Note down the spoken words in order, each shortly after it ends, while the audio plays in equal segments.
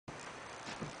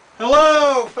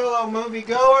Hello, fellow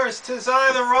moviegoers. 'Tis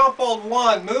I, the Rumpled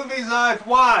One. Movies I've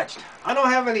watched. I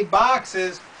don't have any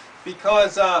boxes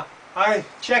because I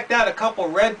checked out a couple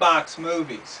Redbox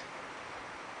movies.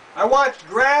 I watched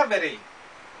Gravity.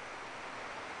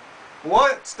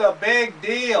 What's the big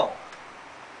deal?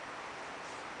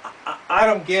 I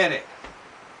don't get it.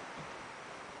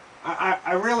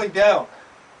 I really don't.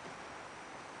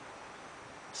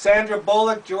 Sandra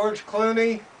Bullock, George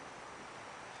Clooney,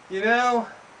 you know,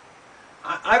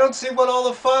 I don't see what all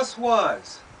the fuss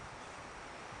was.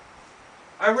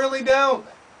 I really don't.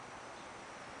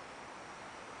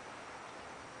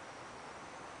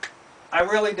 I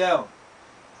really don't.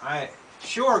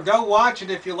 Sure, go watch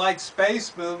it if you like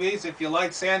space movies, if you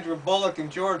like Sandra Bullock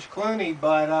and George Clooney,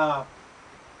 but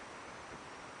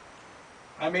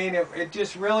I mean, it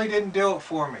just really didn't do it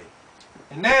for me.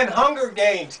 And then Hunger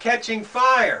Games, Catching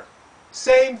Fire,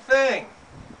 same thing.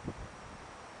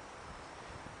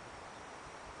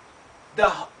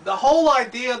 The whole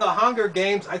idea of the Hunger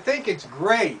Games, I think it's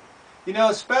great. You know,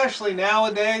 especially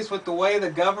nowadays with the way the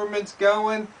government's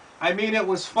going. I mean, it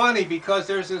was funny because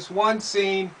there's this one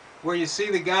scene where you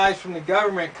see the guys from the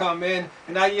government come in,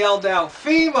 and I yelled out,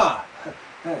 FEMA!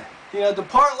 You know,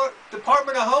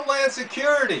 Department of Homeland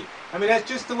Security. I mean, that's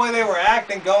just the way they were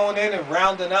acting, going in and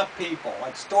rounding up people,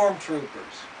 like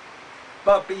stormtroopers.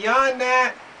 But beyond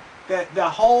that, the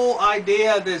whole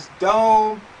idea of this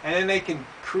dome, and then they can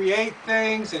create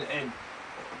things, and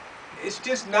it's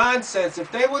just nonsense. If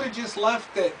they would have just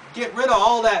left it, get rid of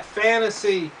all that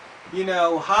fantasy, you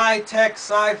know, high-tech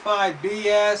sci-fi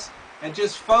BS, and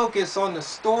just focus on the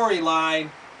storyline,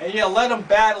 and, you know, let them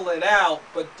battle it out.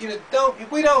 But, you know,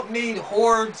 we don't need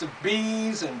hordes of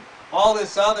bees and all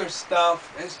this other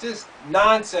stuff. It's just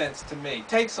nonsense to me. It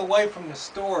takes away from the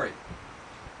story.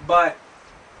 But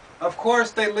of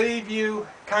course they leave you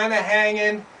kind of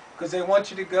hanging because they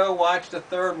want you to go watch the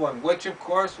third one, which of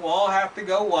course we'll all have to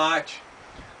go watch.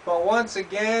 But once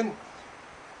again,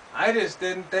 I just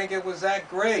didn't think it was that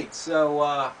great. So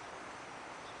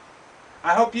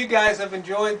I hope you guys have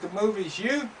enjoyed the movies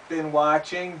you've been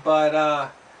watching, but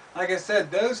like I said,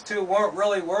 those two weren't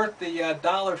really worth the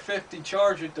 $1.50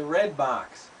 charge at the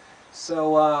Redbox.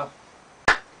 So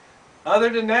other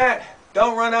than that,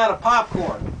 don't run out of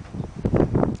popcorn.